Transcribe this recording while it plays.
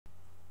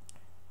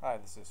Hi,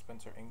 this is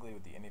Spencer Ingley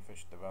with the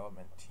Anyfish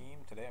development team.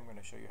 Today I'm going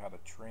to show you how to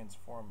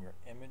transform your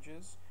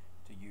images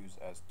to use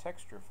as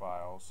texture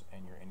files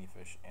in your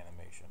Anyfish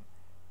animation.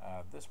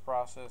 This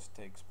process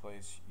takes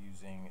place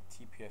using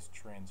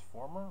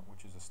TPS-Transformer,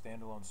 which is a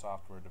standalone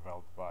software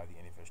developed by the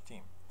Anyfish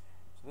team.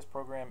 So this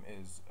program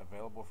is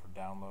available for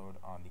download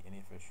on the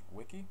Anyfish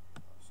wiki.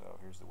 So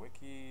here's the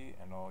wiki,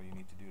 and all you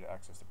need to do to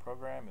access the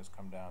program is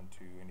come down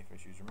to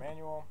Anyfish User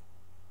Manual,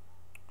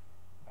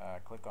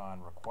 click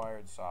on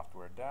Required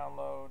Software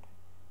Download,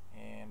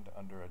 and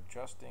under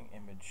Adjusting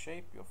Image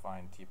Shape you'll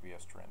find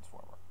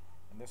TPS-Transformer.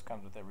 And this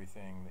comes with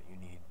everything that you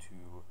need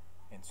to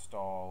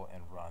install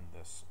and run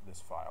this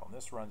file. And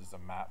this runs as a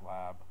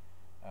MATLAB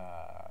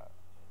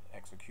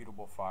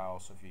executable file,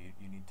 so if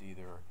you need to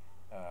either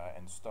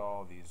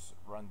install these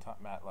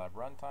MATLAB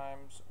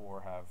runtimes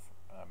or have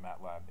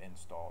MATLAB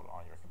installed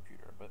on your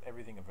computer. But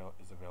everything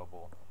is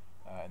available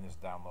in this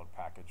download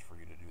package for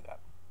you to do that.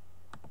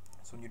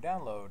 So when you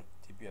download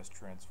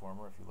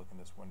TPS-Transformer, if you look in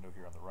this window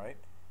here on the right,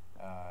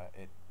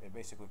 it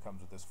basically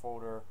comes with this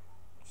folder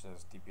which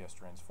says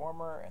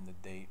TPS-Transformer and the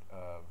date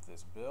of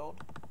this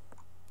build.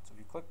 So if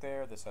you click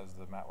there, this has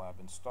the MATLAB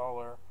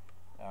installer,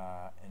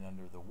 and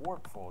under the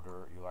warp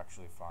folder you'll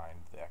actually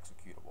find the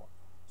executable.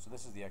 So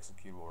this is the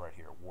executable right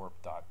here,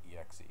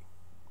 warp.exe.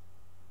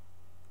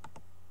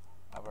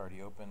 I've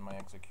already opened my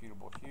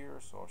executable here,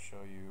 so I'll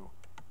show you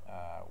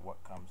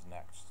what comes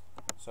next.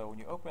 So when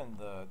you open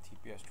the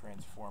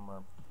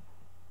TPS-Transformer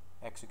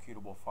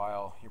executable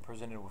file, you're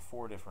presented with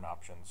four different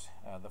options.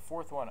 The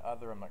fourth one,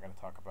 Other, I'm not going to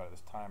talk about at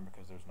this time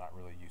because there's not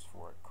really use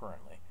for it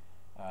currently.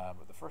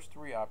 But the first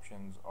three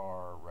options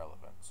are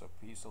relevant. So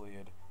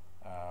pieceliad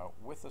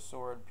with a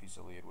sword,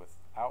 pieceliad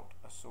without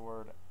a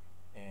sword,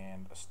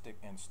 and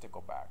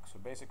stickleback. So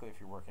basically, if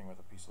you're working with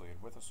a pieceliad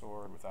with a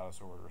sword, without a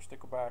sword, or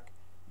stickleback,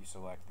 you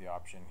select the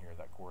option here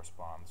that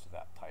corresponds to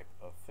that type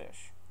of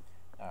fish.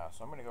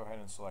 So I'm going to go ahead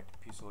and select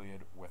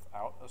pieceliad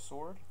without a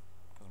sword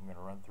because I'm going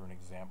to run through an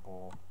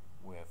example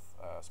with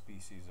a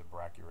species of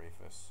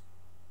Brachyraphis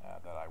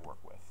that I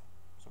work with.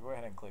 So go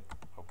ahead and click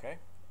OK.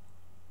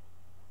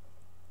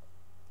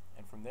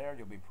 And from there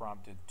you'll be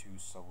prompted to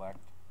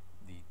select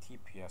the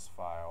TPS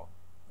file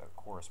that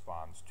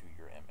corresponds to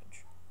your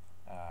image.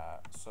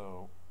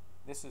 So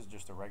this is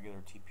just a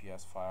regular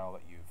TPS file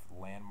that you've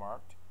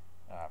landmarked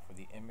for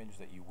the image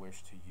that you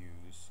wish to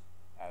use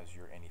as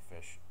your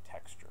Anyfish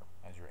texture,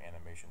 as your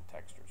animation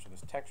texture. So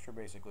this texture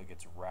basically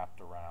gets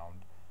wrapped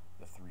around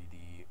the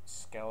 3D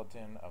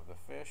skeleton of the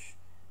fish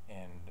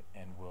and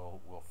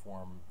will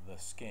form the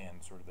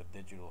skin, sort of the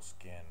digital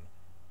skin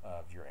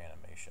of your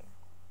animation.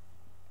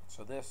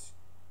 So this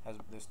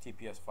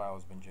TPS file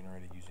has been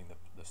generated using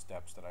the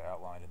steps that I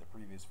outlined in the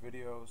previous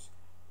videos,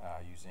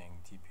 using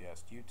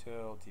TPS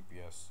util,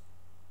 TPS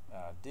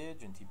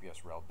dig, and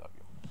TPS relw.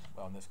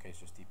 Well, in this case,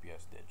 just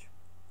TPS dig.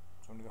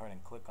 So I'm going to go ahead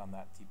and click on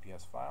that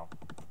TPS file,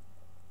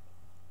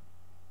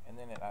 and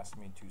then it asks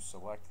me to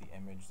select the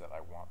image that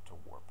I want to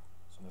warp.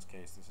 So in this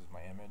case, this is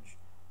my image,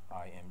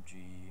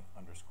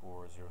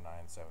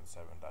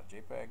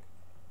 img_0977.jpg,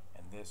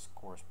 and this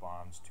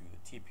corresponds to the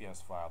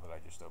TPS file that I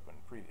just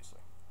opened previously.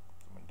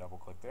 So I'm going to double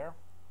click there,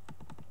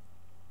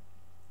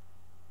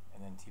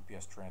 and then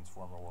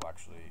TPS-Transformer will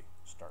actually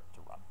start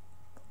to run.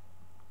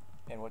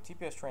 And what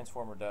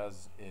TPS-Transformer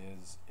does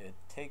is it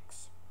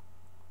takes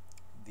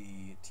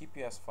the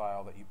TPS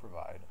file that you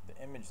provide, the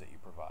image that you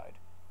provide,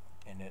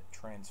 and it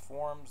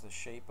transforms the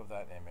shape of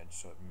that image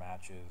so it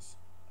matches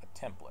a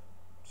template.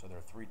 So there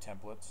are three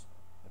templates: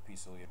 the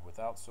pieceliad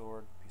without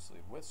sword,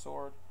 pieceliad with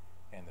sword,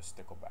 and the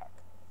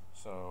stickleback.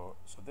 So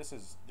this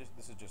is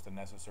just a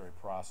necessary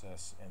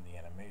process in the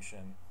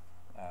animation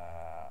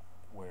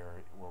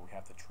where we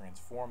have to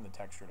transform the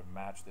texture to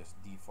match this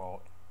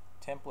default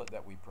template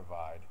that we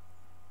provide.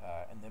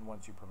 And then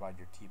once you provide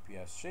your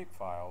TPS shape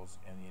files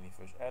in the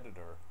Anyfish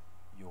editor,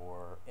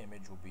 your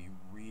image will be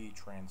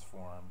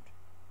re-transformed,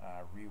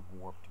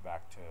 re-warped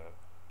back to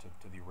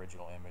the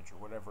original image or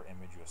whatever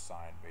image you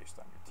assign based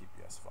on your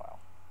TPS file.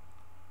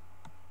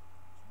 So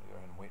go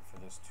ahead and wait for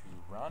this to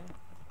run.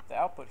 The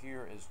output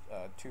here is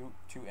two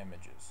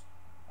images,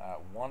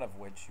 one of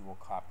which you will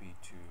copy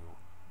to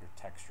your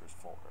textures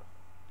folder.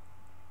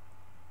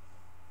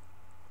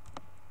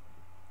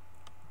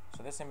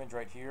 So this image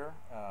right here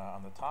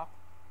on the top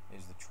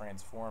is the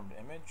transformed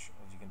image.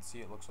 As you can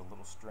see, it looks a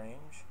little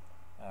strange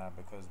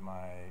because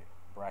my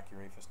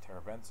Brachyraphis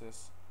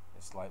terabensis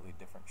is slightly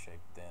different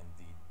shaped than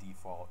the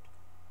default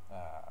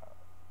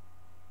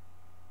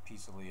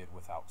pieceliad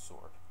without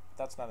sword. But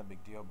that's not a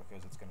big deal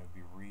because it's going to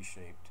be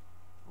reshaped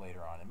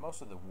later on. And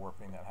most of the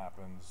warping that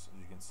happens, as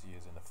you can see,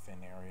 is in the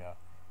fin area,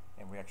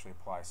 and we actually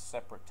apply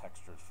separate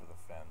textures for the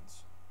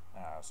fins,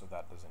 so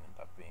that doesn't end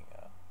up being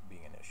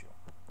an issue.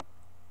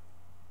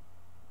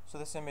 So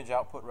this image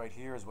output right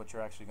here is what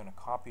you're actually going to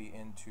copy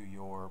into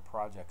your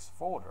projects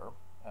folder.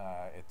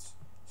 It's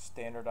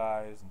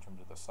standardized in terms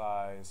of the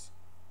size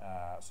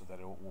so that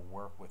it will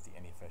work with the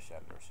Anyfish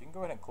editor. So you can go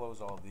ahead and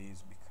close all of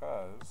these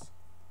because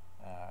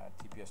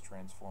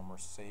TPS-Transformer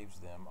saves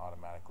them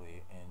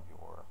automatically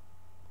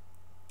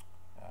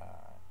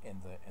in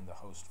in the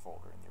host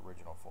folder, in the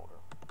original folder.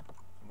 So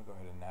I'm going to go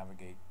ahead and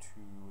navigate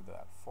to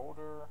that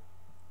folder.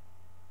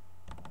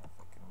 If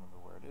I can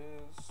remember where it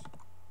is.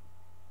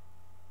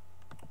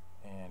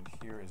 And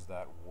here is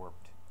that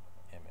warped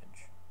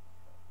image.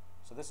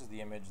 So this is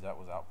the image that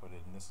was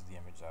outputted, and this is the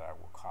image that I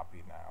will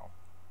copy now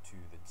to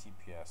the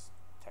TPS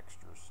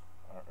textures,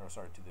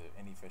 to the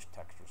Anyfish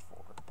textures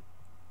folder.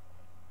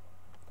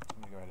 So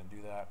I'm going to go ahead and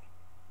do that.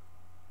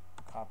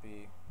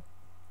 Copy,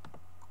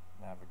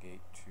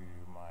 navigate to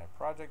my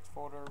project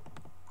folder.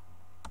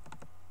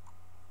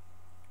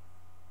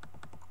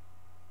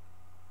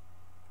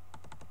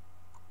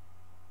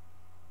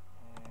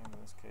 And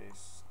in this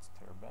case, it's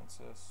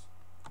Terabensis.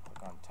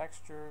 Click on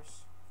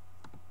textures,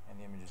 and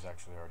the image is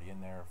actually already in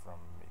there from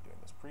me doing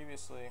this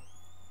previously.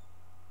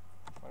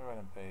 I'll go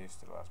ahead and paste.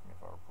 It'll ask me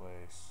if I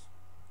replace.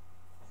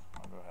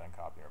 I'll go ahead and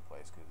copy and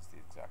replace because it's the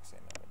exact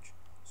same image.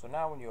 So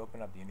now when you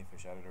open up the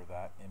Anyfish editor,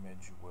 that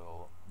image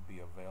will be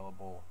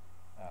available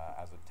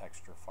as a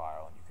texture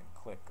file, and you can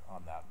click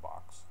on that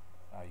box.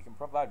 You can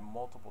provide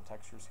multiple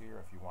textures here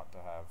if you want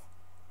to have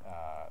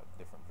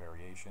different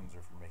variations, or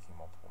if you're making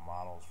multiple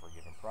models for a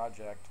given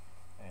project.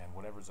 And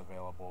whatever's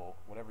available,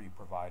 whatever you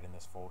provide in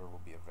this folder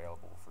will be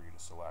available for you to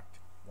select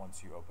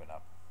once you open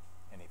up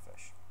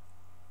Anyfish.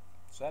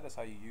 So that is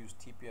how you use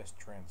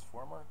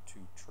TPS-Transformer to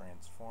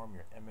transform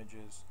your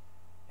images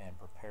and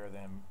prepare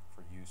them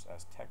for use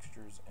as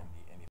textures in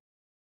the Anyfish